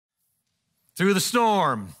through the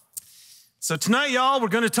storm. So tonight, y'all, we're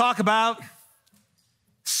going to talk about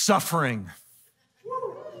suffering.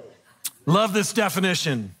 Love this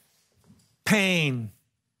definition. Pain,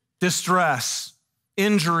 distress,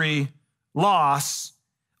 injury, loss,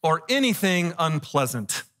 or anything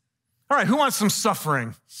unpleasant. All right, who wants some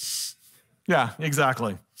suffering? Yeah,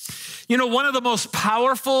 exactly. You know, one of the most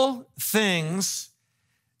powerful things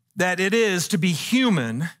that it is to be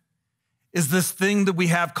human is this thing that we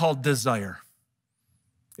have called desire.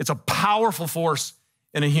 It's a powerful force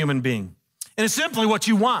in a human being. And it's simply what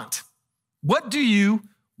you want. What do you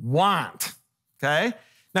want? Okay?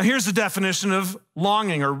 Now here's the definition of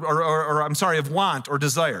longing of want or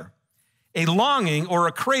desire. A longing or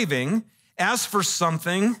a craving as for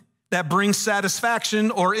something that brings satisfaction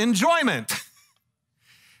or enjoyment.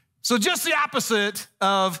 So just the opposite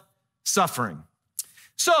of suffering.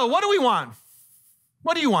 So what do we want?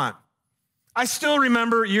 What do you want? I still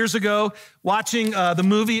remember years ago watching the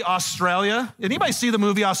movie Australia. Anybody see the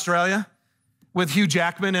movie Australia with Hugh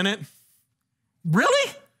Jackman in it?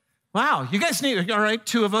 Really? Wow, you guys need, all right,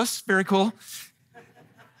 two of us, very cool.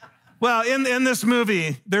 Well, in this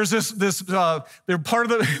movie, there's this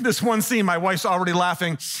one scene, my wife's already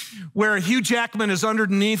laughing, where Hugh Jackman is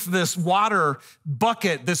underneath this water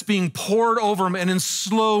bucket that's being poured over him, and in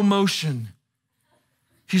slow motion,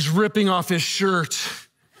 he's ripping off his shirt,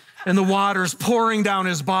 and the water's pouring down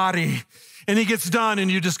his body, and he gets done,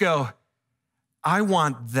 and you just go, I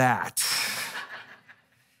want that.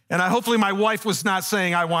 And hopefully my wife was not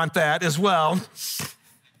saying I want that as well.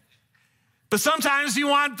 But sometimes you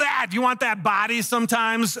want that. You want that body.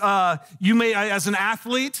 Sometimes you may, as an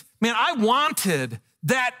athlete, man, I wanted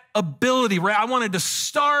that ability, right? I wanted to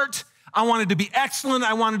start. I wanted to be excellent.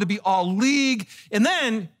 I wanted to be all league. And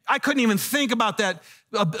then I couldn't even think about that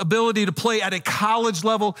ability to play at a college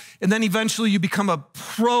level. And then eventually you become a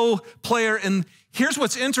pro player. And here's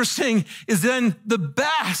what's interesting is then the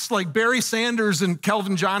best, like Barry Sanders and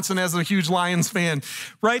Kelvin Johnson as a huge Lions fan,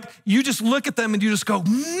 right? You just look at them and you just go,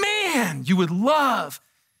 man, you would love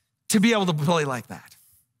to be able to play like that.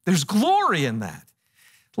 There's glory in that.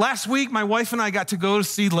 Last week, my wife and I got to go to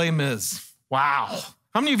see Les Mis. Wow.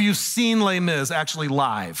 How many of you have seen Les Mis actually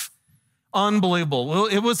live? Unbelievable. Well,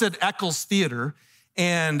 it was at Eccles Theater,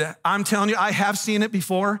 and I'm telling you, I have seen it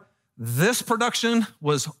before. This production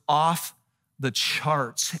was off the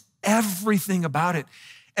charts. Everything about it.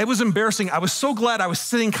 It was embarrassing. I was so glad I was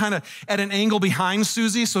sitting kind of at an angle behind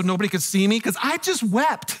Susie so nobody could see me because I just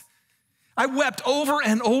wept. I wept over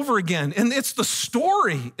and over again. And the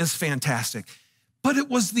story is fantastic, but it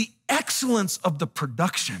was the excellence of the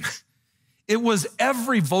production. It was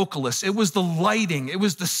every vocalist. It was the lighting. It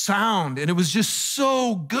was the sound. And it was just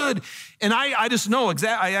so good. And I just know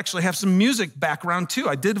exactly. I actually have some music background too.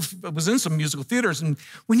 I was in some musical theaters. And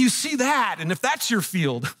when you see that, and if that's your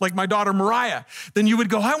field, like my daughter Mariah, then you would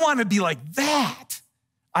go, I want to be like that.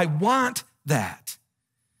 I want that.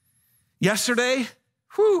 Yesterday,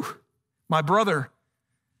 my brother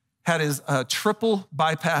had his triple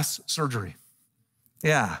bypass surgery.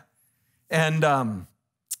 Yeah. And,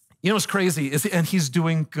 you know what's crazy and he's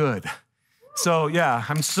doing good. So yeah,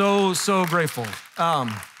 I'm so grateful.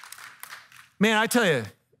 Man, I tell you,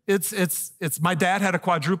 it's my dad had a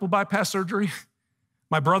quadruple bypass surgery.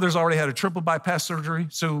 My brother's already had a triple bypass surgery.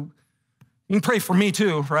 So you can pray for me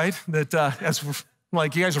too, right? That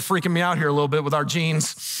like you guys are freaking me out here a little bit with our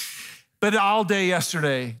genes. But all day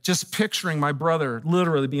yesterday, just picturing my brother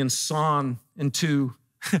literally being sawn in two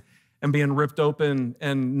and being ripped open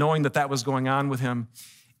and knowing that was going on with him.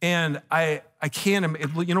 And I can't,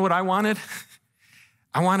 you know what I wanted?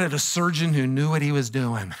 I wanted a surgeon who knew what he was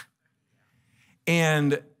doing.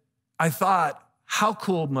 And I thought, how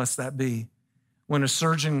cool must that be when a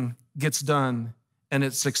surgeon gets done and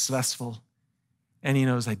it's successful and he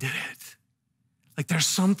knows I did it. Like there's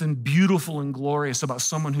something beautiful and glorious about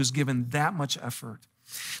someone who's given that much effort.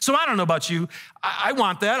 So I don't know about you. I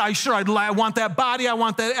want that. I want that body. I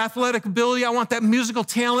want that athletic ability. I want that musical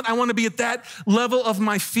talent. I want to be at that level of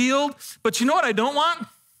my field. But you know what I don't want?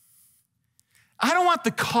 I don't want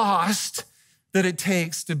the cost that it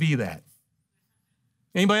takes to be that.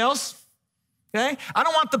 Anybody else? Okay? I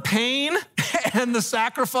don't want the pain and the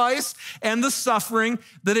sacrifice and the suffering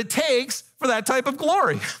that it takes for that type of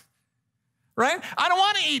glory. Right? I don't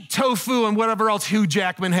want to eat tofu and whatever else Hugh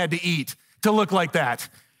Jackman had to eat to look like that.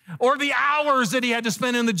 Or the hours that he had to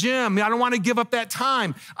spend in the gym. I don't want to give up that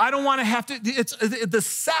time. I don't want to have to, it's the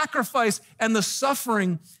sacrifice and the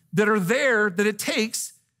suffering that are there that it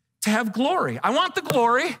takes to have glory. I want the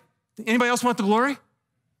glory. Anybody else want the glory?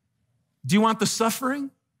 Do you want the suffering?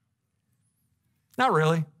 Not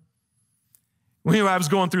really. I was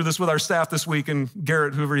going through this with our staff this week, and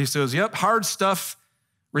Garrett Hoover, he says, yep, hard stuff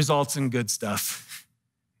results in good stuff.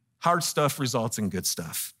 Hard stuff results in good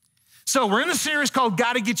stuff. So we're in a series called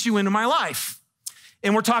Gotta Get You Into My Life.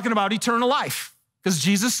 And we're talking about eternal life, because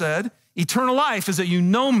Jesus said, eternal life is that you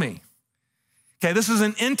know me. Okay, this is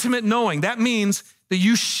an intimate knowing. That means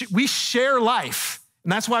that we share life.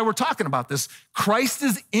 And that's why we're talking about this. Christ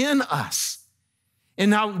is in us. And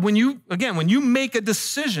now when you make a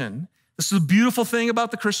decision, this is a beautiful thing about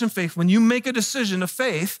the Christian faith. When you make a decision of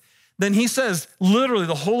faith, then he says, literally,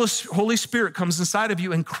 the Holy Spirit comes inside of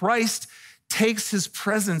you and Christ takes his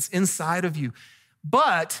presence inside of you.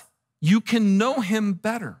 But you can know him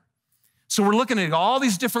better. So we're looking at all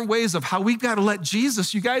these different ways of how we've got to let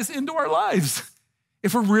Jesus, you guys, into our lives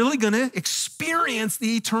if we're really going to experience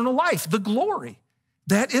the eternal life, the glory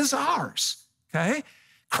that is ours, okay?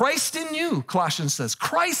 Christ in you, Colossians says,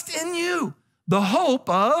 Christ in you, the hope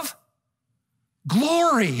of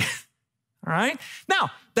glory, all right? Now,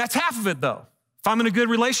 that's half of it, though. If I'm in a good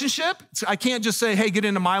relationship, I can't just say, hey, get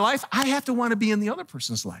into my life. I have to want to be in the other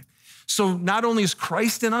person's life. So not only is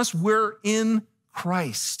Christ in us, we're in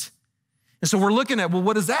Christ. And so we're looking at, well,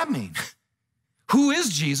 what does that mean? Who is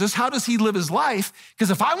Jesus? How does he live his life? Because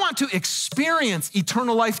if I want to experience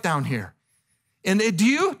eternal life down here, and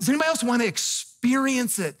does anybody else want to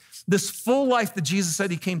experience it, this full life that Jesus said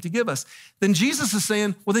he came to give us, then Jesus is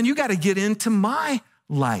saying, well, then you got to get into my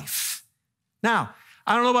life. Now,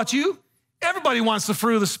 I don't know about you. Everybody wants the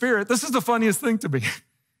fruit of the Spirit. This is the funniest thing to me.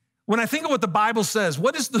 When I think of what the Bible says,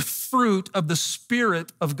 what is the fruit of the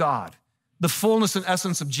Spirit of God? The fullness and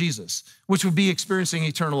essence of Jesus, which would be experiencing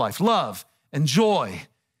eternal life. Love and joy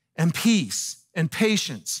and peace and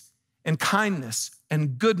patience and kindness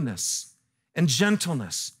and goodness and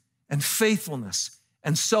gentleness and faithfulness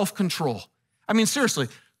and self-control. I mean, seriously,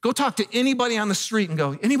 go talk to anybody on the street and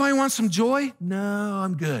go, anybody want some joy? No,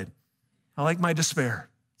 I'm good. I like my despair.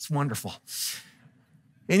 It's wonderful.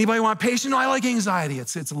 Anybody want patience? No, I like anxiety.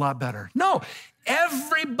 It's a lot better. No,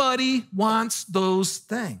 everybody wants those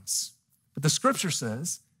things. But the scripture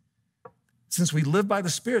says, since we live by the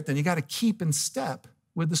Spirit, then you got to keep in step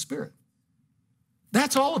with the Spirit.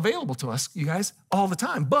 That's all available to us, you guys, all the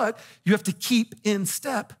time. But you have to keep in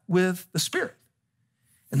step with the Spirit.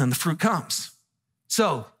 And then the fruit comes.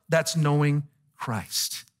 So that's knowing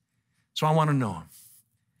Christ. So I want to know him.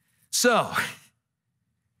 So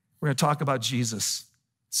we're going to talk about Jesus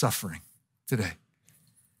suffering today.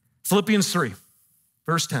 Philippians 3,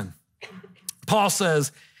 verse 10. Paul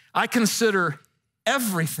says, I consider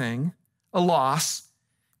everything a loss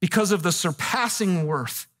because of the surpassing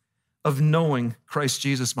worth of knowing Christ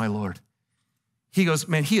Jesus, my Lord. He goes,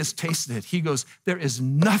 man, he has tasted it. He goes, there is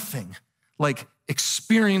nothing like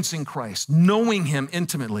experiencing Christ, knowing him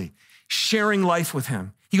intimately, sharing life with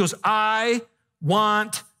him. He goes, I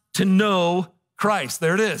want to know Christ.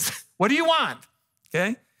 There it is. What do you want?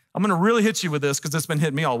 Okay? I'm going to really hit you with this because it's been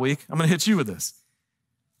hitting me all week. I'm going to hit you with this.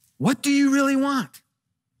 What do you really want?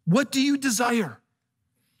 What do you desire?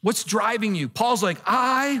 What's driving you? Paul's like,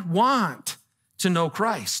 I want to know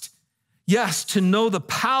Christ. Yes, to know the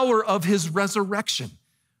power of his resurrection,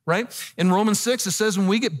 right? In Romans 6, it says when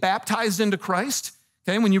we get baptized into Christ,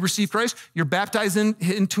 okay, when you receive Christ, you're baptized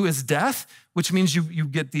into his death, which means you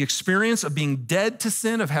get the experience of being dead to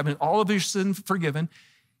sin, of having all of your sin forgiven.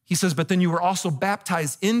 He says, but then you were also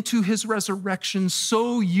baptized into his resurrection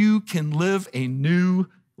so you can live a new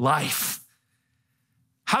life.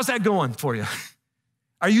 How's that going for you?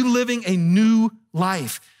 Are you living a new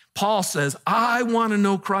life? Paul says, I want to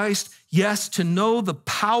know Christ, yes, to know the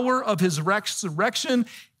power of his resurrection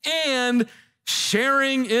and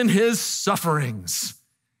sharing in his sufferings.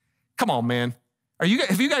 Come on, man.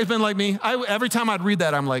 Have you guys been like me? Every time I'd read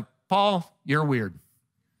that, I'm like, Paul, you're weird.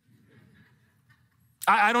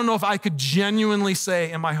 I don't know if I could genuinely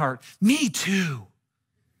say in my heart, me too.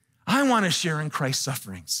 I want to share in Christ's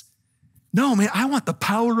sufferings. No, man, I want the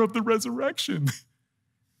power of the resurrection.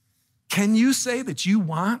 Can you say that you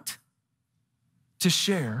want to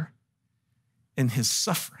share in his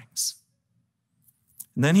sufferings?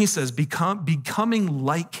 And then he says, becoming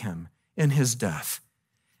like him in his death,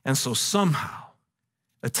 and so somehow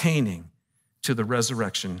attaining to the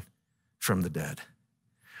resurrection from the dead.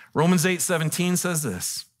 Romans 8:17 says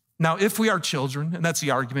this. Now, if we are children, and that's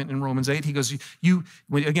the argument in Romans 8, he goes,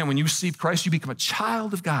 again, when you receive Christ, you become a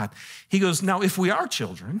child of God. He goes, now, if we are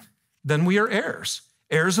children, then we are heirs,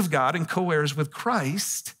 heirs of God and co-heirs with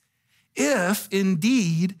Christ, if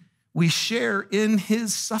indeed we share in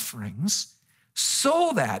his sufferings,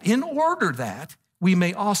 so that, in order that, we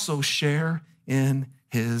may also share in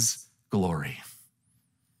his glory.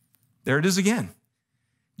 There it is again.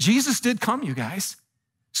 Jesus did come, you guys,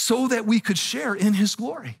 so that we could share in his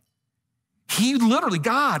glory. He literally,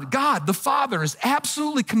 God the Father is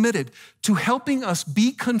absolutely committed to helping us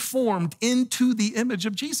be conformed into the image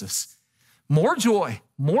of Jesus. More joy,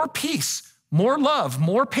 more peace, more love,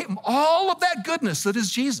 more pain, all of that goodness that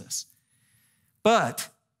is Jesus. But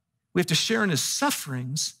we have to share in his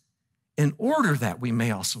sufferings in order that we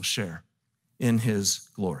may also share in his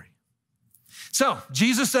glory. So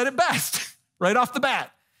Jesus said it best right off the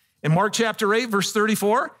bat. In Mark chapter 8, verse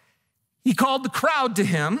 34, he called the crowd to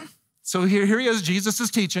him. So here he is, Jesus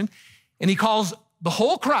is teaching, and he calls the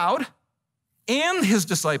whole crowd and his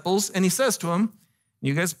disciples, and he says to them,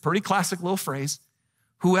 you guys, pretty classic little phrase,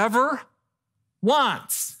 whoever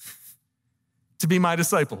wants to be my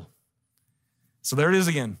disciple. So there it is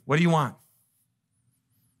again. What do you want?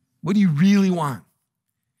 What do you really want?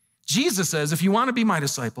 Jesus says, if you want to be my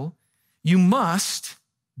disciple, you must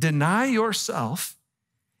deny yourself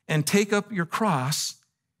and take up your cross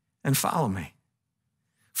and follow me.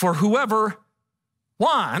 For whoever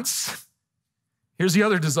wants, here's the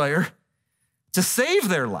other desire, to save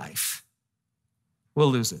their life will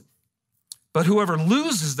lose it. But whoever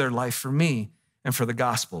loses their life for me and for the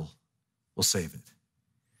gospel will save it.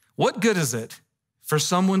 What good is it for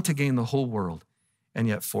someone to gain the whole world and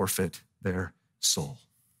yet forfeit their soul?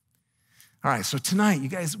 All right, so tonight, you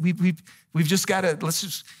guys, we've just got to, let's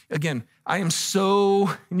just, again, I am so,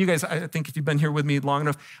 and you guys, I think if you've been here with me long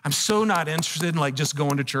enough, I'm so not interested in like just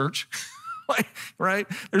going to church, right?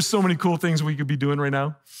 There's so many cool things we could be doing right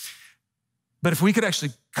now. But if we could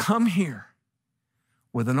actually come here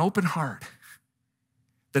with an open heart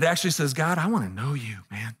that actually says, God, I want to know you,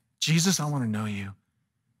 man. Jesus, I want to know you.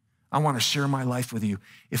 I want to share my life with you.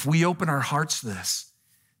 If we open our hearts to this,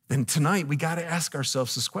 then tonight we got to ask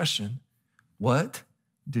ourselves this question. What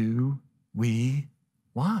do we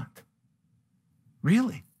want?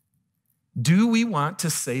 Really? Do we want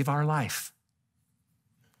to save our life?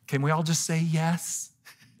 Can we all just say yes?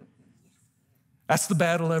 That's the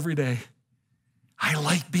battle every day. I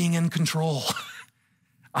like being in control.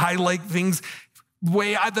 I like things the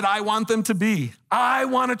way that I want them to be. I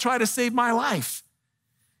want to try to save my life.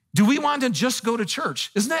 Do we want to just go to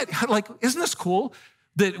church? Isn't this cool?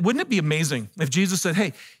 Wouldn't it be amazing if Jesus said,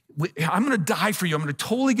 hey, I'm going to die for you. I'm going to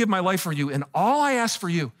totally give my life for you. And all I ask for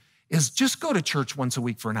you is just go to church once a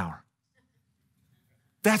week for an hour.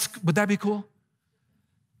 Would that be cool?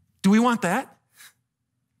 Do we want that?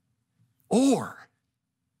 Or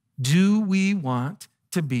do we want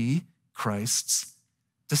to be Christ's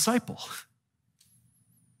disciple?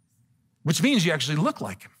 Which means you actually look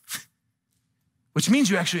like him. Which means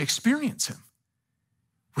you actually experience him.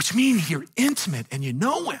 Which means you're intimate and you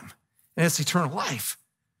know him. And it's eternal life.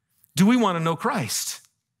 Do we want to know Christ?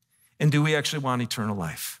 And do we actually want eternal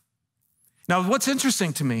life? Now, what's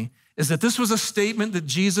interesting to me is that this was a statement that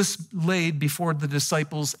Jesus laid before the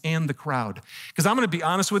disciples and the crowd. Because I'm going to be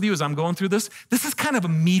honest with you as I'm going through this is kind of a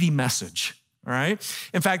meaty message, all right?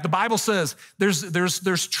 In fact, the Bible says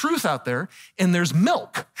there's truth out there and there's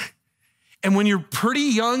milk. And when you're pretty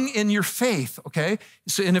young in your faith, okay?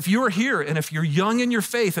 So, and if you're here and if you're young in your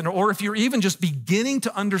faith or if you're even just beginning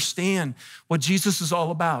to understand what Jesus is all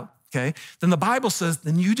about, okay? Then the Bible says,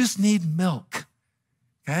 then you just need milk,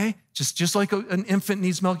 okay? Just like an infant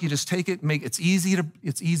needs milk, you just take it, it's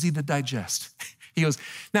easy to digest. He goes,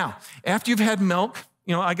 now, after you've had milk,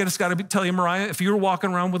 I just got to tell you, Mariah, if you were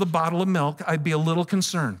walking around with a bottle of milk, I'd be a little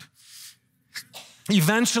concerned.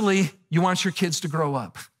 Eventually, you want your kids to grow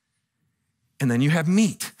up. And then you have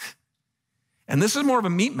meat. And this is more of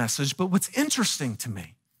a meat message, but what's interesting to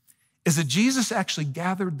me is that Jesus actually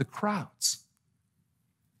gathered the crowds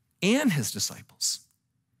and his disciples.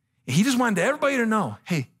 He just wanted everybody to know,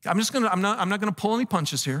 hey, I'm not gonna pull any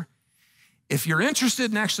punches here. If you're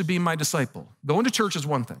interested in actually being my disciple, going to church is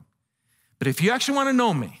one thing. But if you actually want to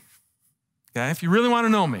know me, okay, if you really want to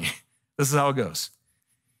know me, this is how it goes.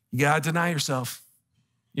 You gotta deny yourself.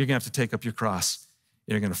 You're gonna have to take up your cross.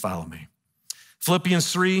 You're gonna follow me.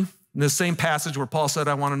 Philippians 3, in the same passage where Paul said,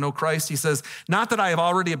 I want to know Christ, he says, not that I have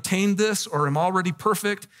already obtained this or am already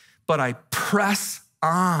perfect, but I press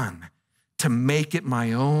on to make it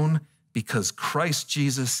my own because Christ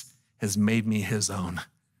Jesus has made me his own.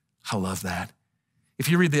 I love that. If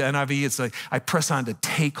you read the NIV, it's like, I press on to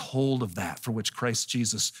take hold of that for which Christ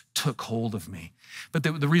Jesus took hold of me. But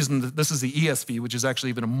the reason that this is the ESV, which is actually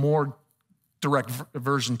even a more direct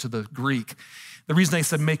version to the Greek. The reason I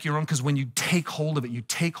said make your own, because when you take hold of it, you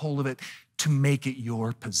take hold of it to make it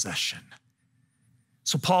your possession.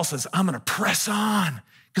 So Paul says, I'm going to press on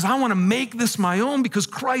because I want to make this my own because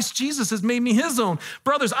Christ Jesus has made me his own.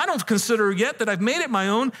 Brothers, I don't consider yet that I've made it my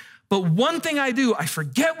own, But one thing I do, I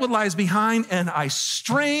forget what lies behind and I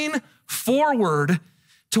strain forward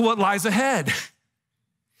to what lies ahead.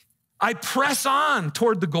 I press on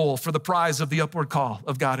toward the goal for the prize of the upward call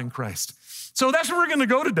of God in Christ. So that's where we're gonna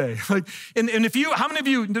go today. And if you, how many of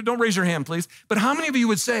you, don't raise your hand please, but how many of you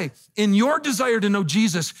would say, in your desire to know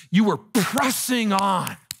Jesus, you were pressing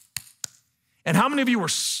on? And how many of you were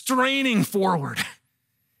straining forward?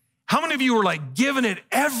 How many of you were like giving it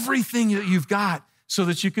everything that you've got so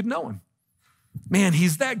that you could know him? Man,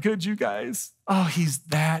 he's that good, you guys. Oh, he's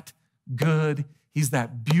that good. He's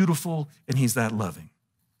that beautiful and he's that loving.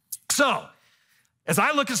 So, as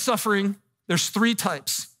I look at suffering, there's three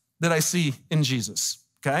types that I see in Jesus,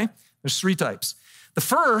 okay? There's three types. The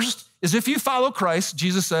first is if you follow Christ,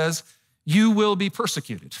 Jesus says, you will be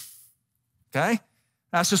persecuted, okay?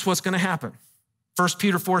 That's just what's gonna happen. 1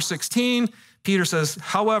 Peter 4:16, Peter says,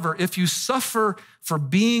 however, if you suffer for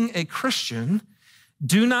being a Christian,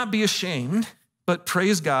 do not be ashamed, but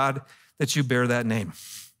praise God that you bear that name,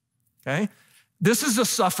 okay? This is a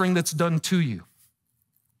suffering that's done to you.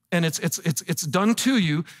 And it's done to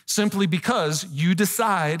you simply because you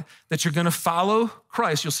decide that you're gonna follow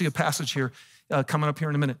Christ. You'll see a passage here coming up here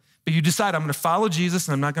in a minute. But you decide, I'm gonna follow Jesus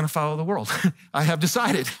and I'm not gonna follow the world. I have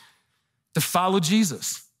decided to follow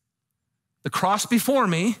Jesus. The cross before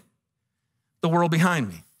me, the world behind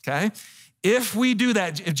me, okay? If we do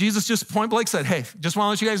that, if Jesus just point blank said, hey, just wanna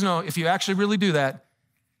let you guys know, if you actually really do that,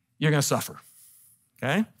 you're gonna suffer,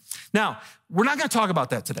 okay? Now, we're not gonna talk about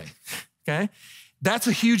that today, okay? That's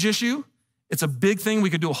a huge issue. It's a big thing.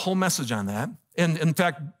 We could do a whole message on that. And in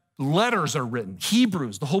fact, letters are written.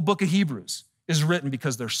 Hebrews, the whole book of Hebrews is written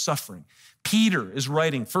because they're suffering. Peter is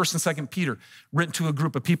writing, 1st and 2nd Peter, written to a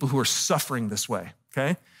group of people who are suffering this way,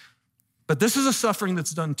 okay? But this is a suffering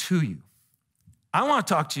that's done to you. I want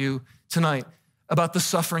to talk to you tonight about the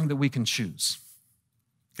suffering that we can choose,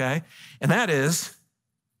 okay? And that is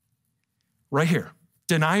right here.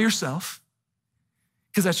 Deny yourself,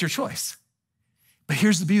 because that's your choice. But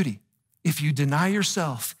here's the beauty. If you deny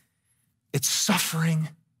yourself, it's suffering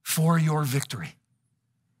for your victory.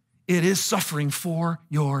 It is suffering for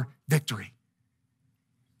your victory.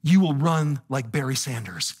 You will run like Barry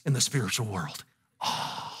Sanders in the spiritual world.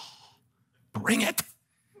 Oh, bring it.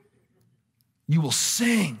 You will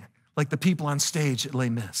sing like the people on stage at Les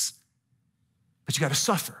Mis. But you got to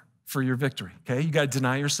suffer for your victory, okay? You got to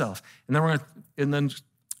deny yourself. And then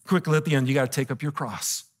quickly at the end, you got to take up your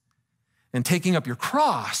cross. And taking up your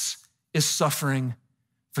cross is suffering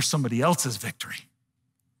for somebody else's victory.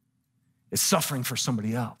 It's suffering for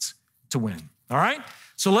somebody else to win, all right?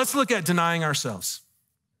 So let's look at denying ourselves,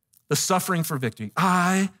 the suffering for victory.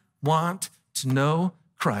 I want to know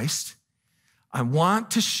Christ. I want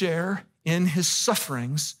to share in his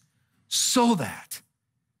sufferings so that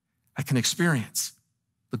I can experience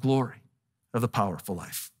the glory of the powerful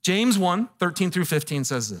life. James 1:13-15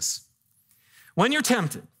 says this, when you're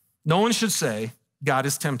tempted, no one should say, God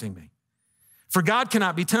is tempting me. For God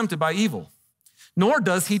cannot be tempted by evil, nor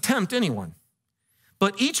does he tempt anyone.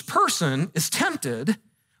 But each person is tempted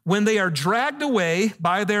when they are dragged away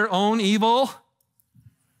by their own evil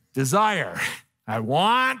desire. I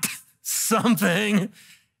want something.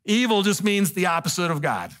 Evil just means the opposite of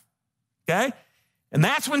God, okay? And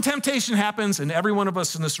that's when temptation happens, and every one of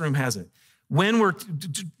us in this room has it. When we're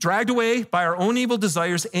dragged away by our own evil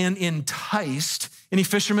desires and enticed. Any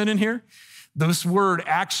fishermen in here? This word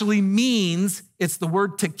actually means, it's the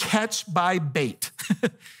word to catch by bait.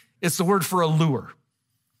 It's the word for a lure.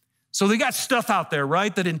 So they got stuff out there,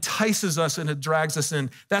 right, that entices us and it drags us in.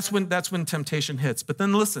 That's when temptation hits. But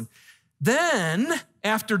then listen, then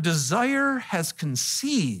after desire has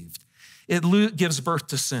conceived, it gives birth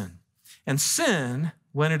to sin. And sin,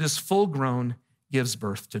 when it is full grown, gives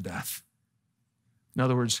birth to death. In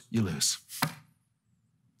other words, you lose.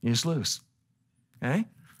 You just lose, okay?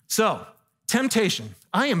 So, temptation.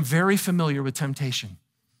 I am very familiar with temptation.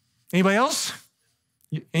 Anybody else?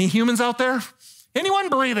 Any humans out there? Anyone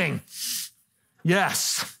breathing?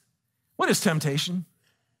 Yes. What is temptation?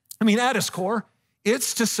 I mean, at its core,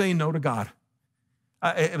 it's to say no to God.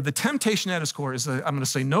 The temptation at its core is I'm gonna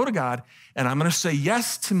say no to God, and I'm gonna say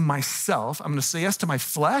yes to myself, I'm gonna say yes to my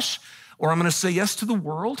flesh, or I'm gonna say yes to the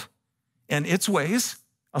world and its ways.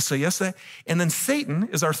 I'll say yes to that. And then Satan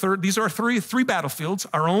is our third. These are our three battlefields,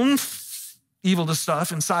 our own evil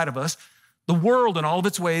stuff inside of us, the world and all of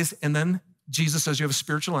its ways, and then Jesus says you have a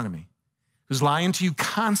spiritual enemy who's lying to you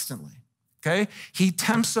constantly, okay? He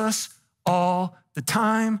tempts us all the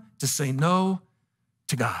time to say no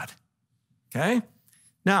to God, okay?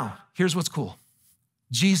 Now, here's what's cool.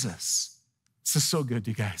 Jesus, this is so good,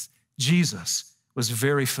 you guys. Jesus was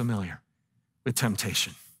very familiar with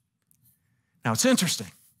temptation. Now, it's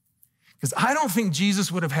interesting because I don't think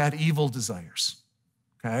Jesus would have had evil desires,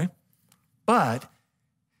 okay? But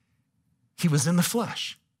he was in the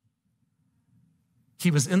flesh.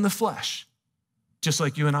 He was in the flesh, just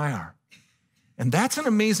like you and I are. And that's an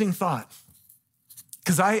amazing thought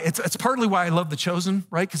because it's partly why I love The Chosen,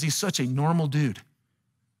 right? Because he's such a normal dude,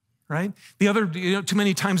 right? Too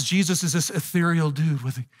many times Jesus is this ethereal dude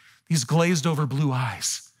with these glazed over blue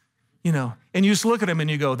eyes, and you just look at him and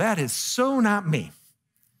you go, that is so not me.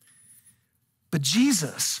 But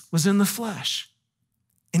Jesus was in the flesh.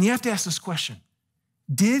 And you have to ask this question,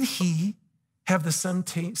 did he have the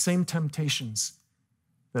same temptations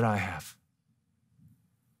that I have?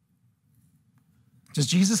 Does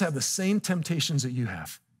Jesus have the same temptations that you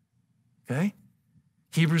have? Okay?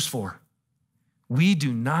 Hebrews 4. We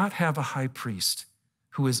do not have a high priest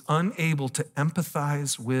who is unable to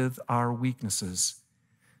empathize with our weaknesses,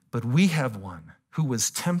 but we have one who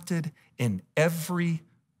was tempted in every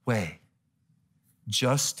way,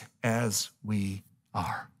 just as we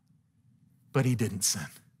are. But he didn't sin.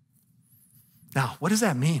 Now, what does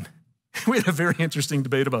that mean? We had a very interesting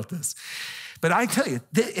debate about this. But I tell you,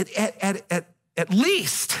 at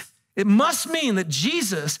least it must mean that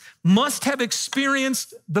Jesus must have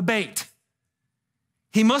experienced the bait.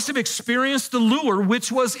 He must have experienced the lure,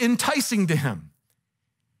 which was enticing to him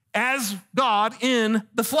as God in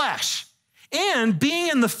the flesh. And being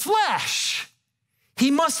in the flesh,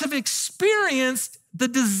 he must have experienced the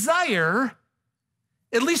desire,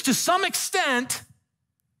 at least to some extent,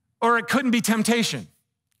 or it couldn't be temptation.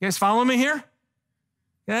 You guys follow me here?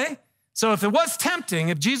 Okay? So if it was tempting,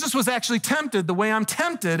 if Jesus was actually tempted the way I'm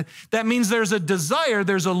tempted, that means there's a desire,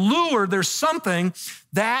 there's a lure, there's something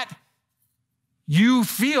that you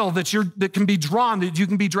feel that can be drawn, that you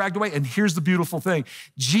can be dragged away. And here's the beautiful thing.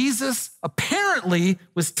 Jesus apparently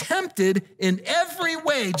was tempted in every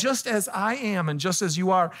way, just as I am and just as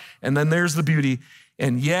you are. And then there's the beauty.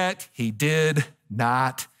 And yet he did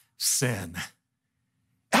not sin.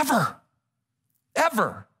 Ever.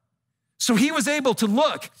 So he was able to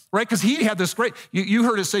look, right? Because he had this great, you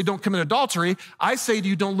heard it say, don't commit adultery. I say to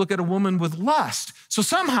you, don't look at a woman with lust. So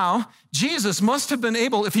somehow Jesus must have been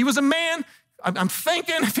able, if he was a man, I'm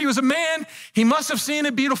thinking if he was a man, he must have seen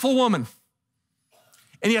a beautiful woman.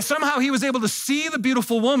 And yet somehow he was able to see the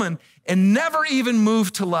beautiful woman and never even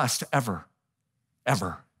move to lust, ever.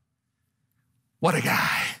 What a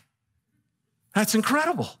guy. That's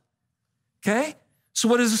incredible, okay? So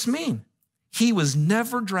what does this mean? He was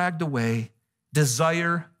never dragged away,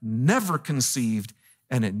 desire never conceived,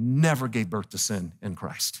 and it never gave birth to sin in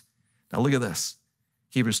Christ. Now look at this,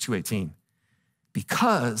 Hebrews 2:18.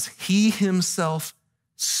 Because he himself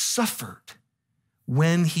suffered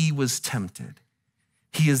when he was tempted,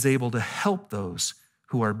 he is able to help those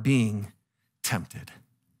who are being tempted.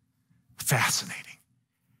 Fascinating.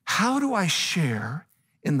 How do I share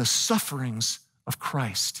in the sufferings of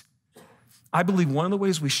Christ? I believe one of the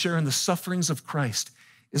ways we share in the sufferings of Christ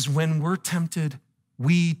is when we're tempted,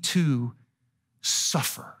 we too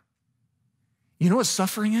suffer. You know what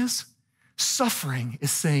suffering is? Suffering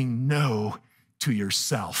is saying no to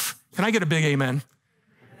yourself. Can I get a big amen?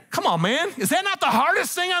 Come on, man. Is that not the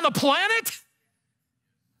hardest thing on the planet?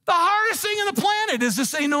 The hardest thing on the planet is to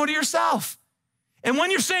say no to yourself. And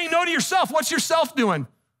when you're saying no to yourself, what's yourself doing?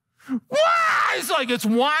 Why? It's like it's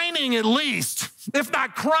whining at least, if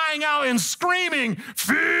not crying out and screaming,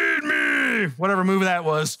 feed me, whatever movie that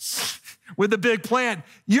was, with the big plant.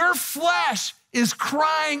 Your flesh is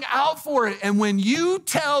crying out for it. And when you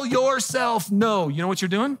tell yourself no, you know what you're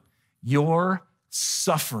doing? You're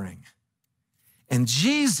suffering. And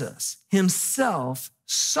Jesus himself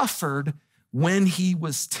suffered when he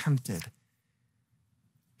was tempted.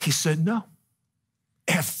 He said no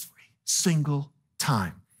every single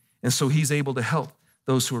time. And so he's able to help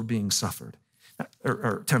those who are being suffered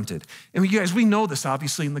or tempted. And you guys, we know this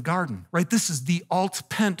obviously in the garden, right? This is the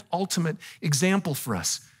ultimate example for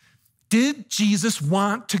us. Did Jesus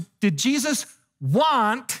want to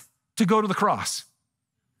go to the cross?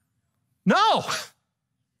 No.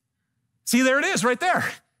 See, there it is right there.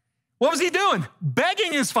 What was he doing?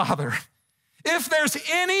 Begging his Father. If there's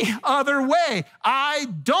any other way, I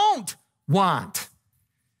don't want.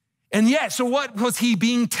 And yet, so what, was he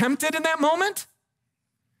being tempted in that moment?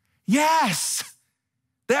 Yes.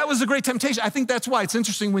 That was a great temptation. I think that's why it's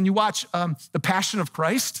interesting when you watch The Passion of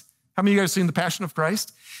Christ. How many of you guys have seen The Passion of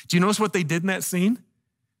Christ? Do you notice what they did in that scene?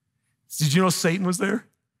 Did you know Satan was there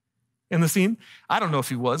in the scene? I don't know if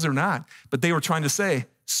he was or not, but they were trying to say,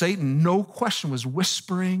 Satan, no question, was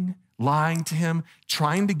whispering lying to him,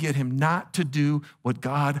 trying to get him not to do what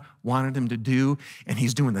God wanted him to do. And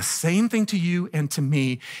he's doing the same thing to you and to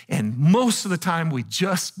me. And most of the time we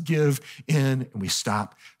just give in and we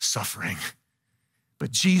stop suffering.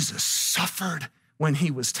 But Jesus suffered when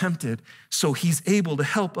he was tempted, so he's able to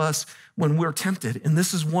help us when we're tempted. And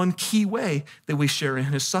this is one key way that we share in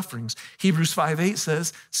his sufferings. Hebrews 5:8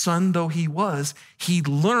 says, son though he was, he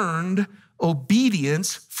learned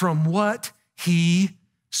obedience from what he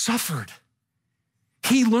suffered.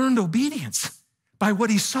 He learned obedience by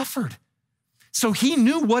what he suffered. So he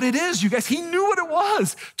knew what it is, you guys. He knew what it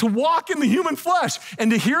was to walk in the human flesh and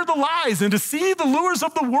to hear the lies and to see the lures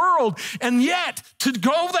of the world, and yet to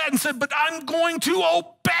go that and say, but I'm going to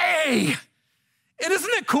obey. And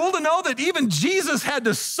isn't it cool to know that even Jesus had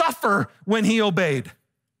to suffer when he obeyed?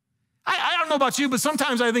 I don't know about you, but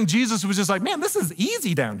sometimes I think Jesus was just like, man, this is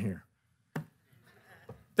easy down here.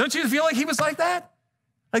 Don't you feel like he was like that?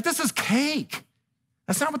 Like, this is cake.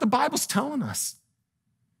 That's not what the Bible's telling us.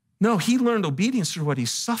 No, he learned obedience through what he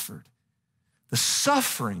suffered. The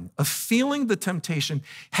suffering of feeling the temptation,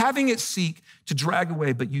 having it seek to drag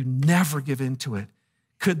away, but you never give into it.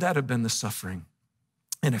 Could that have been the suffering?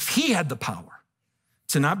 And if he had the power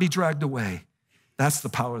to not be dragged away, that's the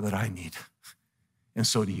power that I need. And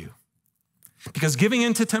so do you. Because giving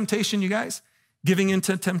into temptation, you guys, giving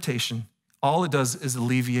into temptation, all it does is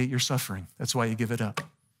alleviate your suffering. That's why you give it up,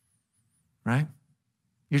 right?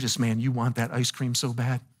 You're just, man, you want that ice cream so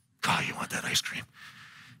bad. God, you want that ice cream.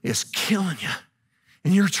 It's killing you.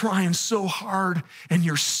 And you're trying so hard and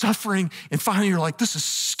you're suffering. And finally you're like, this is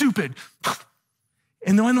stupid.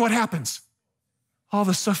 And then what happens? All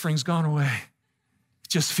the suffering's gone away. It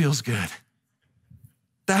just feels good.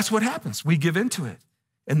 That's what happens. We give into it.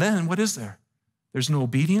 And then what is there? There's no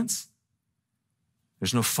obedience.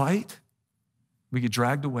 There's no fight. We get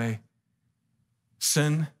dragged away.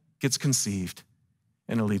 Sin gets conceived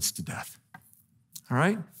and it leads to death. All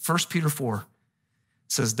right? 1 Peter 4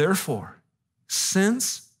 says, therefore,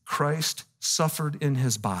 since Christ suffered in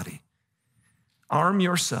his body, arm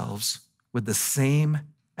yourselves with the same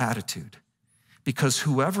attitude, because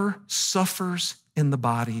whoever suffers in the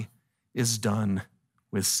body is done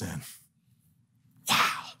with sin. Wow.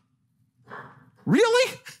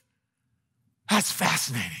 Really? That's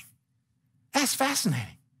fascinating. That's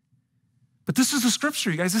fascinating. But this is the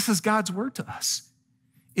scripture, you guys. This is God's word to us.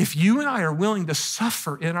 If you and I are willing to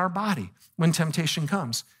suffer in our body when temptation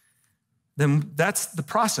comes, then that's the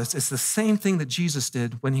process. It's the same thing that Jesus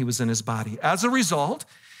did when he was in his body. As a result,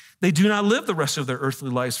 they do not live the rest of their earthly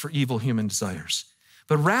lives for evil human desires,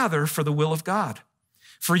 but rather for the will of God.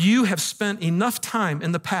 For you have spent enough time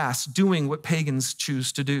in the past doing what pagans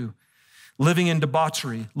choose to do, living in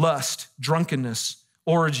debauchery, lust, drunkenness,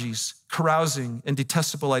 orgies, carousing, and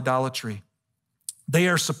detestable idolatry. They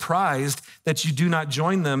are surprised that you do not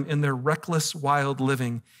join them in their reckless, wild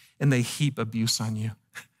living, and they heap abuse on you.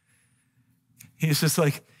 He's just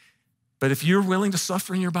like, but if you're willing to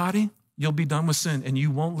suffer in your body, you'll be done with sin, and you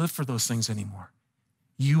won't live for those things anymore.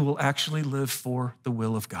 You will actually live for the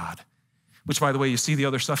will of God. Which, by the way, you see the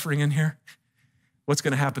other suffering in here? What's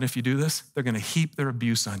going to happen if you do this? They're going to heap their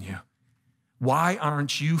abuse on you. Why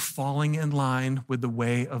aren't you falling in line with the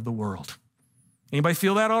way of the world? Anybody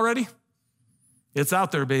feel that already? It's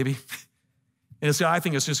out there, baby. And I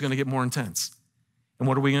think it's just going to get more intense. And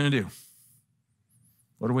what are we going to do?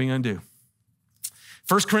 What are we going to do?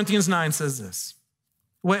 1 Corinthians 9 says this.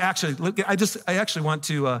 Well, actually, look, I actually want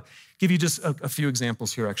to give you just a few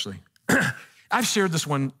examples here, actually. I've shared this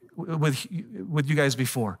one with you guys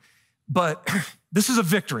before, but this is a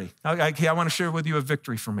victory. I want to share with you a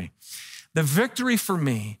victory for me. The victory for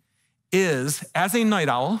me is, as a night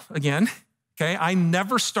owl, again, okay, I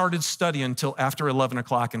never started studying until after 11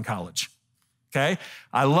 o'clock in college, okay?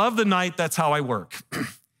 I love the night, that's how I work.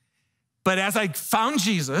 But as I found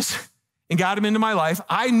Jesus and got him into my life,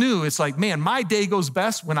 I knew it's like, man, my day goes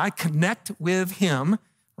best when I connect with him,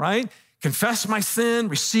 right? Confess my sin,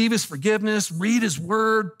 receive his forgiveness, read his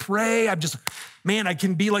word, pray. I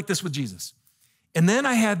can be like this with Jesus. And then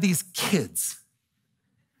I had these kids.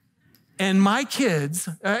 And my kids,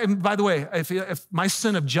 and by the way, if my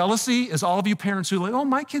sin of jealousy is all of you parents who are like, oh,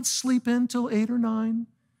 my kids sleep in till 8 or 9.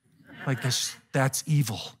 Like this, that's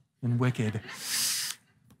evil and wicked.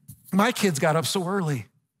 My kids got up so early.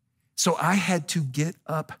 So I had to get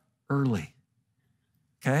up early,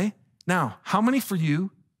 okay? Now, how many for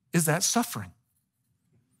you is that suffering?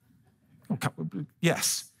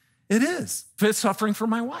 Yes, it is. It's suffering for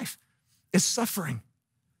my wife. It's suffering.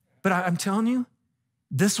 But I'm telling you,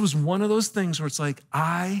 this was one of those things where it's like,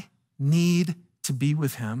 I need to be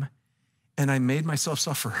with him, and I made myself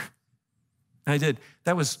suffer. And I did.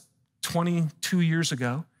 That was 22 years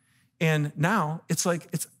ago. And now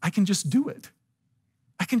I can just do it.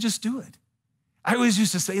 I can just do it. I always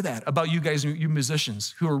used to say that about you guys, you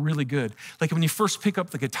musicians who are really good. Like when you first pick up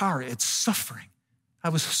the guitar, it's suffering. I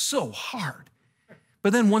was so hard.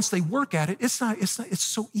 But then once they work at it, it's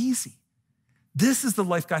so easy. This is the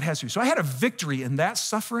life God has for you. So I had a victory in that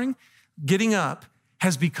suffering. Getting up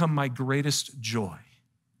has become my greatest joy,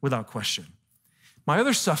 without question. My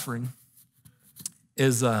other suffering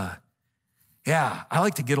is, I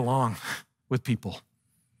like to get along with people.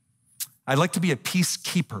 I like to be a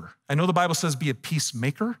peacekeeper. I know the Bible says be a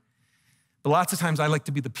peacemaker, but lots of times I like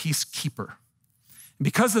to be the peacekeeper. And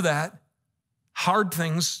because of that, hard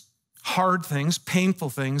things, painful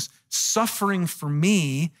things, suffering for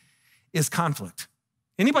me is conflict.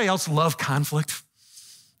 Anybody else love conflict?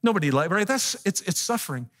 Nobody right? It's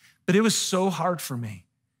suffering. But it was so hard for me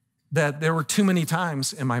that there were too many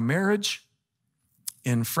times in my marriage,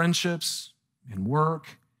 in friendships, in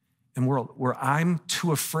work, in world, where I'm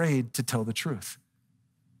too afraid to tell the truth.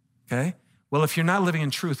 Okay? Well, if you're not living in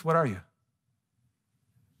truth, what are you?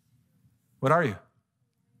 What are you?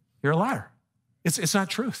 You're a liar. It's not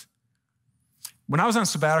truth. When I was on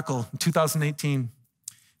sabbatical in 2018,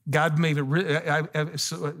 God made it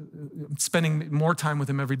spending more time with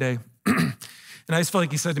him every day. And I just felt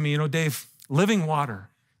like he said to me, Dave, living water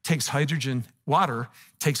takes hydrogen. Water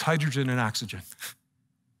takes hydrogen and oxygen.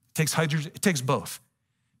 It takes both.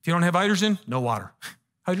 If you don't have hydrogen, no water.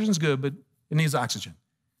 Hydrogen's good, but it needs oxygen.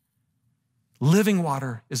 Living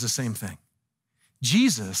water is the same thing.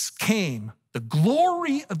 Jesus came, the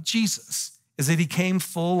glory of Jesus is that he came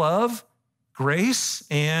full of grace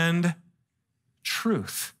and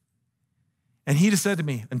truth. And he just said to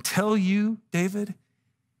me, until you, David,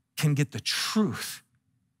 can get the truth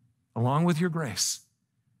along with your grace,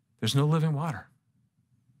 there's no living water.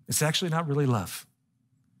 It's actually not really love.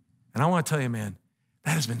 And I want to tell you, man,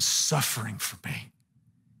 that has been suffering for me.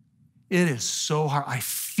 It is so hard. I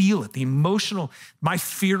feel it, the emotional, my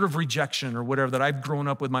fear of rejection or whatever that I've grown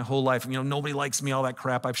up with my whole life. Nobody likes me, all that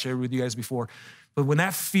crap I've shared with you guys before. But when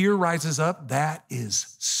that fear rises up, that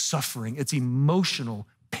is suffering. It's emotional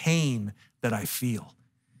pain that I feel.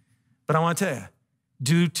 But I want to tell you,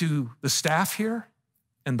 due to the staff here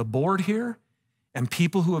and the board here and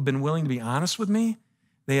people who have been willing to be honest with me,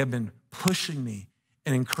 they have been pushing me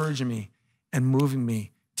and encouraging me and moving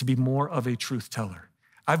me to be more of a truth teller.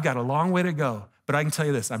 I've got a long way to go, but I can tell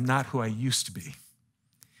you this, I'm not who I used to be.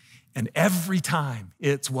 And every time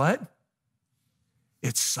it's what?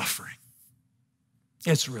 It's suffering.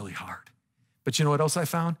 It's really hard. But you know what else I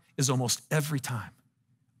found? Is almost every time,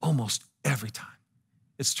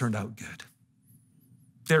 it's turned out good.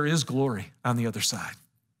 There is glory on the other side,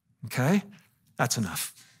 okay? That's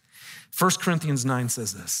enough. 1 Corinthians 9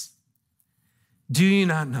 says this, do you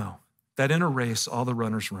not know that in a race all the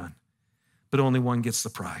runners run, but only one gets the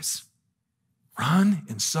prize? Run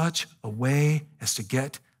in such a way as to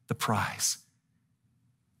get the prize.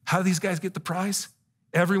 How do these guys get the prize?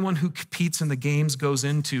 Everyone who competes in the games goes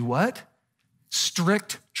into what?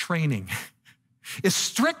 Strict training. Is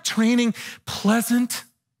strict training pleasant?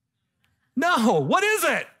 No. What is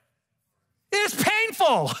it? It's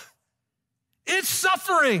painful. It's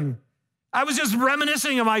suffering. I was just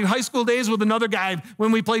reminiscing of my high school days with another guy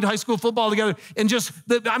when we played high school football together. And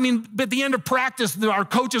at the end of practice, our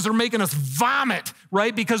coaches are making us vomit,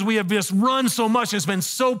 right? Because we have just run so much. It's been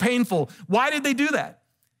so painful. Why did they do that?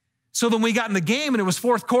 So then we got in the game and it was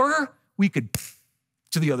fourth quarter, we could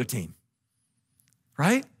to the other team,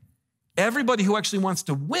 right? Everybody who actually wants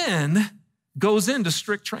to win goes into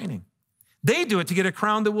strict training. They do it to get a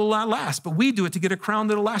crown that will not last, but we do it to get a crown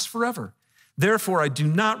that will last forever. Therefore, I do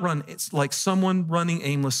not run like someone running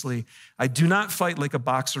aimlessly. I do not fight like a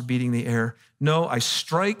boxer beating the air. No, I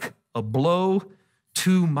strike a blow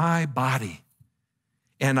to my body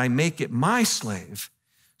and I make it my slave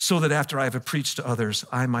so that after I have preached to others,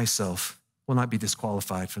 I myself will not be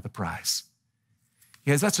disqualified for the prize.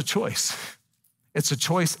 You guys, that's a choice. It's a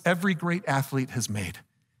choice every great athlete has made.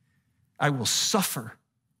 I will suffer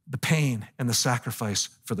the pain and the sacrifice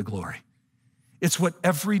for the glory. It's what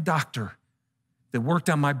every doctor that worked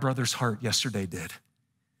on my brother's heart yesterday did.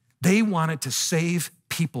 They wanted to save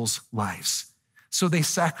people's lives. So they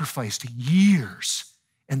sacrificed years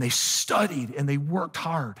and they studied and they worked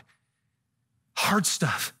hard. Hard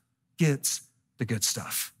stuff gets the good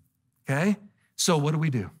stuff, okay? So what do we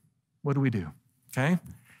do? What do we do, okay?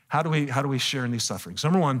 How do we share in these sufferings?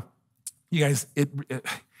 Number one, you guys, it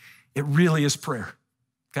really is prayer,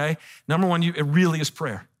 okay? Number one, it really is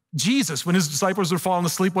prayer. Jesus, when his disciples were falling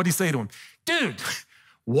asleep, what did he say to them? Dude,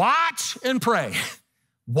 watch and pray.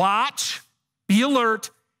 Watch, be alert,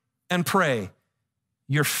 and pray.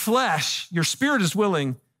 Your flesh, your spirit is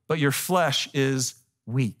willing, but your flesh is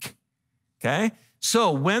weak, okay?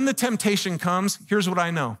 So when the temptation comes, here's what I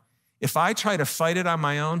know. If I try to fight it on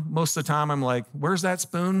my own, most of the time I'm like, where's that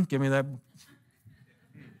spoon? Give me that,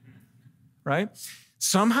 right?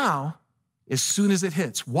 Somehow, as soon as it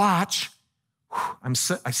hits, watch, I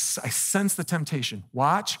sense the temptation.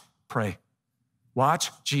 Watch, pray.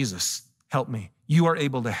 Watch, Jesus, help me. You are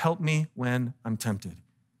able to help me when I'm tempted.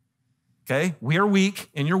 Okay? We are weak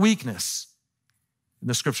in your weakness. And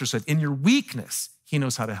the scripture said, in your weakness, he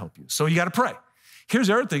knows how to help you. So you got to pray. Here's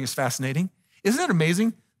the other thing that's fascinating. Isn't it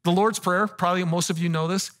amazing? The Lord's Prayer, probably most of you know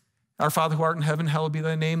this. Our Father who art in heaven, hallowed be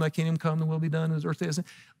thy name, thy kingdom come, thy will be done as earth is.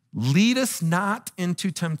 Lead us not into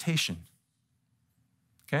temptation.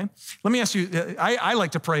 Okay? Let me ask you, I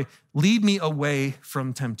like to pray, lead me away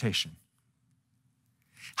from temptation.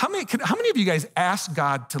 How many of you guys ask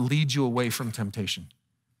God to lead you away from temptation?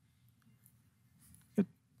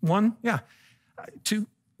 One? Yeah. Two?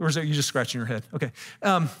 Or is that you just scratching your head? Okay.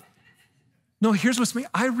 No, here's what's me.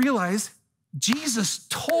 I realize Jesus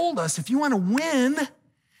told us if you want to win,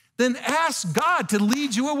 then ask God to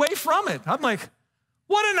lead you away from it. I'm like,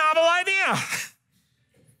 what a novel idea.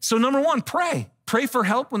 So number one, pray. Pray for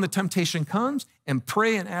help when the temptation comes, and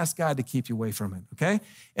pray and ask God to keep you away from it, okay?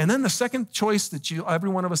 And then the second choice that every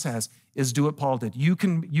one of us has is do what Paul did. You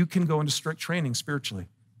can go into strict training spiritually.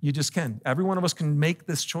 You just can. Every one of us can make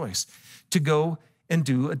this choice to go and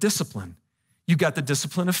do a discipline. You got the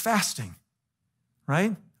discipline of fasting,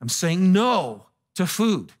 right? I'm saying no to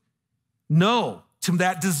food, no to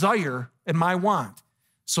that desire and my want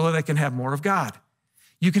so that I can have more of God.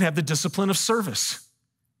 You can have the discipline of service.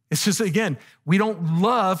 It's just, again, we don't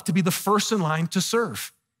love to be the first in line to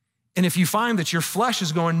serve. And if you find that your flesh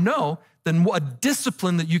is going no, then a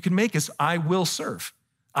discipline that you can make is I will serve.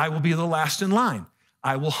 I will be the last in line.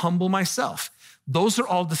 I will humble myself. Those are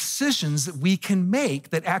all decisions that we can make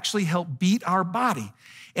that actually help beat our body.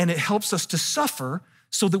 And it helps us to suffer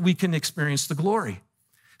so that we can experience the glory.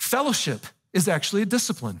 Fellowship is actually a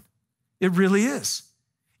discipline. It really is.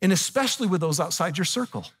 And especially with those outside your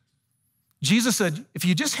circle. Jesus said, if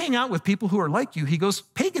you just hang out with people who are like you, he goes,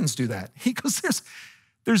 pagans do that. He goes,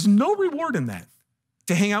 there's no reward in that,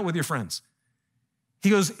 to hang out with your friends. He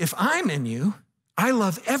goes, if I'm in you, I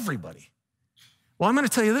love everybody. Well, I'm going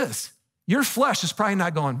to tell you this. Your flesh is probably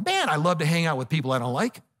not going, man, I love to hang out with people I don't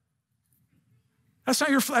like. That's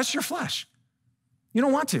your flesh. You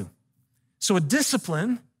don't want to. So a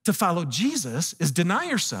discipline to follow Jesus is deny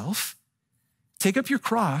yourself, take up your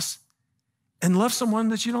cross, and love someone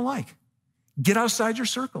that you don't like. Get outside your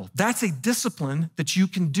circle. That's a discipline that you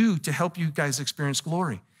can do to help you guys experience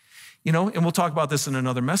glory. You know, and we'll talk about this in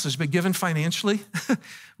another message, but given financially,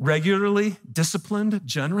 regularly, disciplined,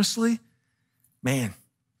 generously, man,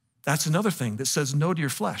 that's another thing that says no to your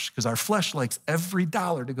flesh, because our flesh likes every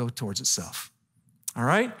dollar to go towards itself. All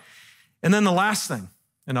right? And then the last thing,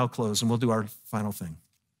 and I'll close and we'll do our final thing.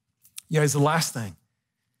 You guys, the last thing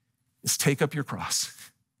is take up your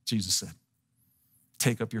cross. Jesus said,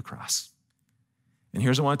 take up your cross. And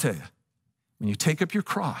here's what I want to tell you. When you take up your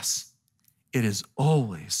cross, it is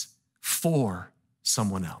always for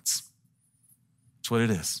someone else. That's what it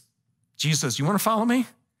is. Jesus says, you want to follow me?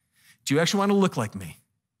 Do you actually want to look like me?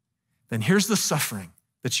 Then here's the suffering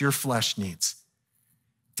that your flesh needs.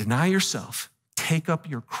 Deny yourself. Take up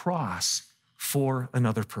your cross for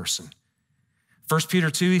another person. 1 Peter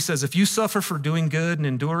 2, he says, if you suffer for doing good and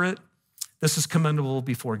endure it, this is commendable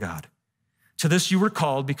before God. To this you were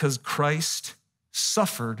called because Christ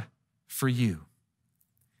suffered for you,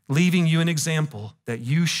 leaving you an example that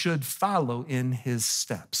you should follow in his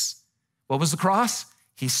steps. What was the cross?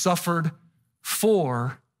 He suffered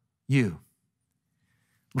for you,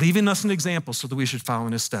 leaving us an example so that we should follow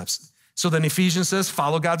in his steps. So then Ephesians says,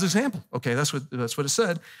 follow God's example. Okay, that's what it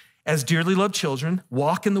said. As dearly loved children,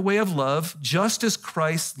 walk in the way of love, just as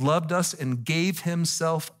Christ loved us and gave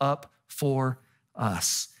himself up for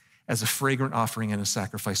us as a fragrant offering and a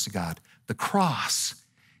sacrifice to God. The cross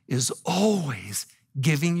is always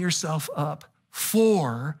giving yourself up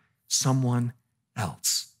for someone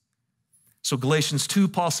else. So Galatians 2,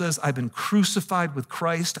 Paul says, I've been crucified with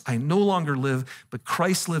Christ. I no longer live, but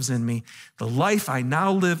Christ lives in me. The life I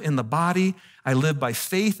now live in the body, I live by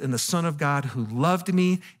faith in the Son of God who loved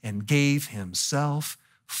me and gave himself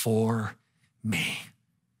for me.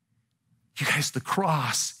 You guys, the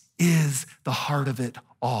cross is the heart of it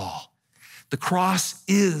all. The cross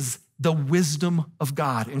is the wisdom of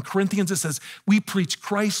God. In Corinthians, it says, we preach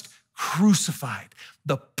Christ crucified.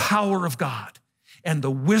 The power of God and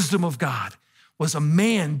the wisdom of God was a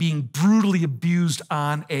man being brutally abused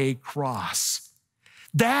on a cross.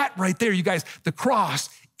 That right there, you guys, the cross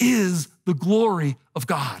is the glory of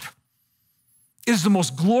God. It is the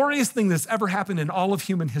most glorious thing that's ever happened in all of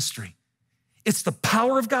human history. It's the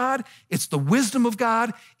power of God. It's the wisdom of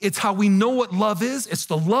God. It's how we know what love is. It's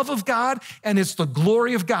the love of God, and it's the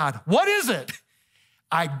glory of God. What is it?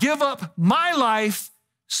 I give up my life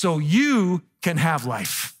so you can have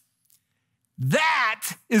life.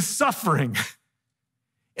 That is suffering.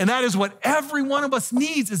 And that is what every one of us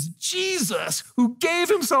needs, is Jesus who gave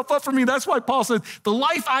himself up for me. That's why Paul said, the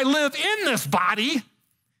life I live in this body,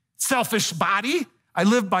 selfish body, I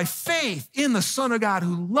live by faith in the Son of God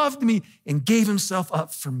who loved me and gave himself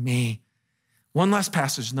up for me. One last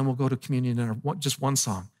passage, and then we'll go to communion in just one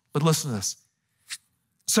song. But listen to this.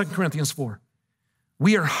 2 Corinthians 4.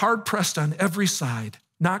 We are hard-pressed on every side,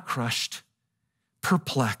 not crushed,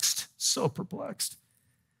 perplexed, so perplexed,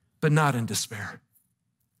 but not in despair.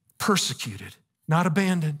 Persecuted, not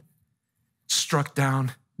abandoned, struck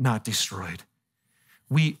down, not destroyed.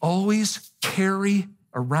 We always carry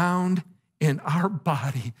around in our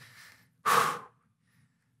body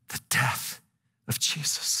the death of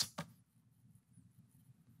Jesus.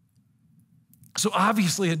 So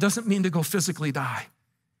obviously it doesn't mean to go physically die.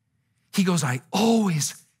 He goes, I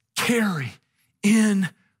always carry in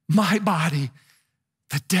my body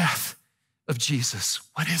the death of Jesus.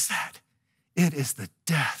 What is that? It is the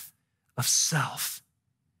death of self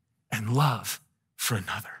and love for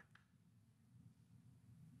another.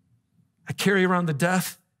 I carry around the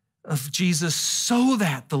death of Jesus so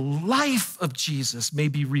that the life of Jesus may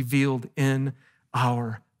be revealed in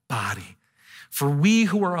our body. For we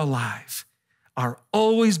who are alive are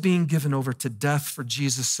always being given over to death for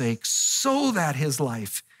Jesus' sake, so that his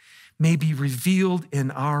life may be revealed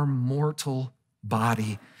in our mortal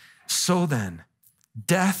body. So then,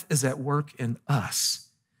 death is at work in us,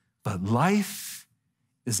 but life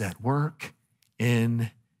is at work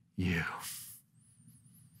in you.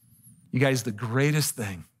 You guys, the greatest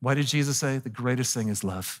thing, what did Jesus say? The greatest thing is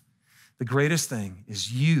love. The greatest thing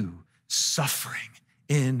is you suffering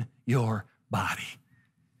in your body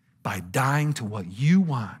by dying to what you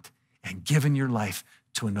want and giving your life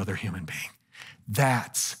to another human being.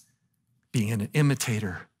 That's being an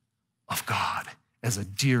imitator of God as a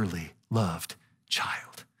dearly loved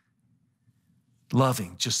child,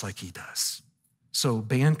 loving just like he does. So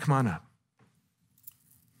band, come on up.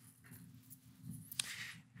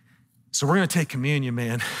 So we're going to take communion,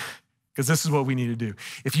 man, because this is what we need to do.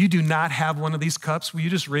 If you do not have one of these cups, will you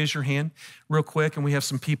just raise your hand real quick, and we have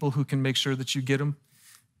some people who can make sure that you get them.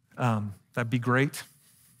 That'd be great.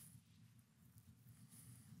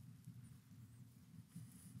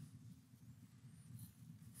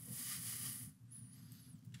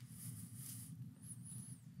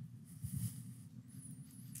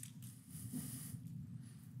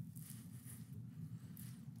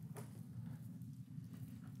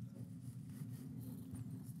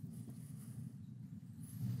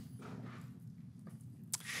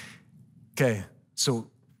 Okay, so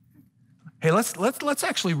hey, let's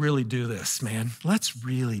actually really do this, man. Let's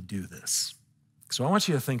really do this. So I want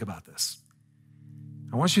you to think about this.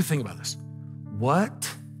 I want you to think about this.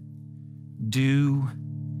 What do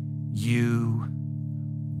you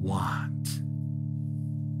want?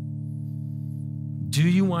 Do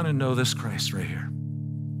you want to know this Christ right here?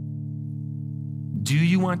 Do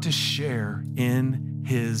you want to share in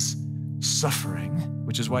his suffering,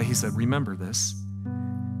 which is why he said, remember this.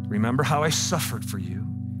 Remember how I suffered for you.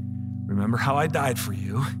 Remember how I died for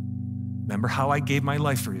you. Remember how I gave my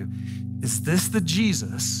life for you. Is this the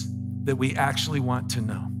Jesus that we actually want to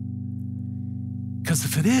know? Because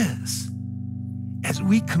if it is, as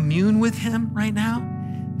we commune with him right now,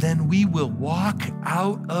 then we will walk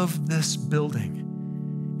out of this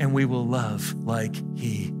building and we will love like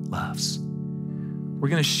he loves. We're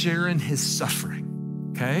gonna share in his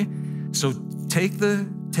suffering, okay? So take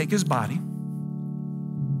his body.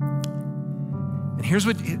 And here's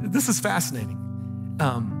this is fascinating.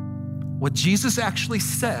 What Jesus actually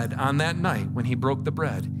said on that night when he broke the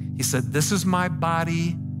bread, he said, this is my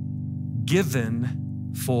body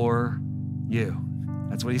given for you.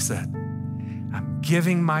 That's what he said. I'm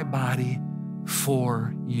giving my body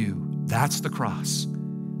for you. That's the cross.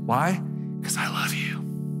 Why? Because I love you.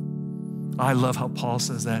 I love how Paul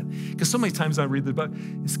says that, because so many times I read the Bible,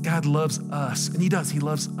 God loves us, and he does, he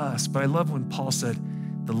loves us. But I love when Paul said,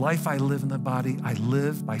 the life I live in the body, I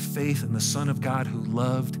live by faith in the Son of God who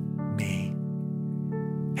loved me.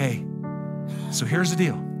 Hey, so here's the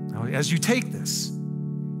deal. Now, as you take this,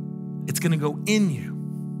 it's gonna go in you,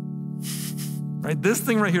 right? This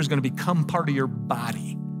thing right here is gonna become part of your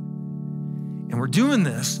body. And we're doing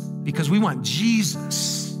this because we want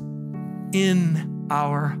Jesus in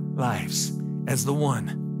our lives as the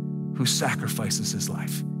one who sacrifices his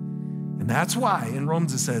life. And that's why in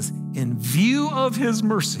Romans it says, in view of his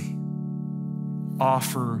mercy,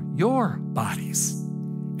 offer your bodies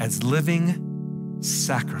as living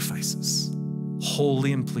sacrifices,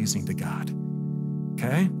 holy and pleasing to God.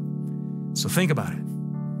 Okay? So think about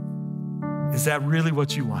it. Is that really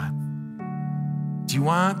what you want? Do you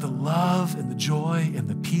want the love and the joy and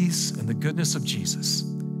the peace and the goodness of Jesus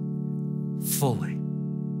fully?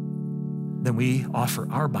 Then we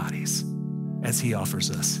offer our bodies as he offers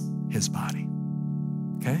us his body.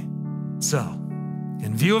 Okay? So,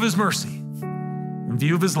 in view of his mercy, in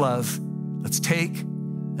view of his love, let's take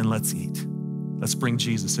and let's eat. Let's bring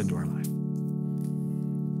Jesus into our life.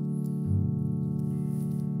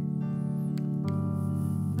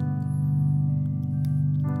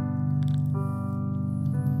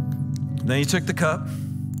 And then he took the cup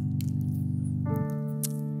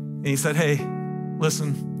and he said, hey,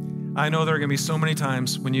 listen, I know there are gonna be so many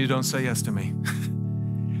times when you don't say yes to me.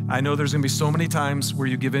 I know there's gonna be so many times where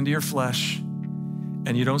you give into your flesh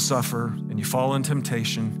and you don't suffer and you fall in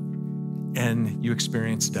temptation and you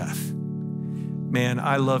experience death. Man,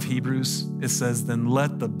 I love Hebrews. It says, then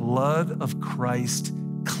let the blood of Christ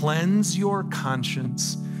cleanse your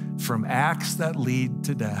conscience from acts that lead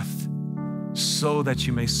to death, so that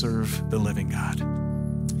you may serve the living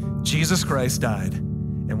God. Jesus Christ died,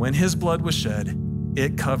 and when his blood was shed,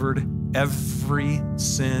 it covered every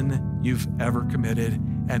sin you've ever committed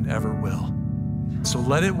and ever will. So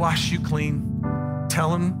let it wash you clean.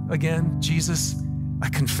 Tell him again, Jesus, I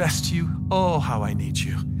confess to you, oh, how I need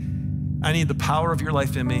you. I need the power of your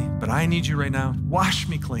life in me, but I need you right now. Wash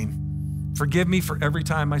me clean. Forgive me for every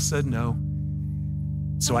time I said no,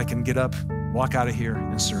 so I can get up, walk out of here,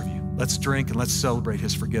 and serve you. Let's drink and let's celebrate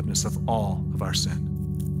his forgiveness of all of our sin.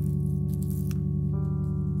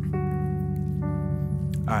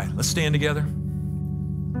 All right, let's stand together.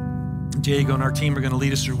 Diego and our team are going to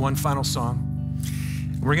lead us through one final song.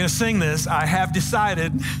 We're going to sing this. I've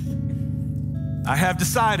decided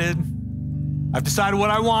what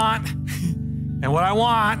I want, and what I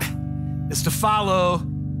want is to follow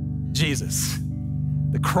Jesus.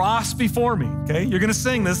 The cross before me, okay? You're going to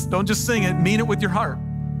sing this. Don't just sing it. Mean it with your heart.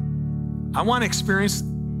 I want to experience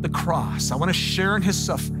the cross. I want to share in his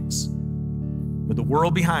sufferings with the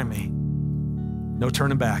world behind me. No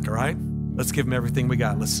turning back, all right? Let's give him everything we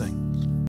got. Let's sing.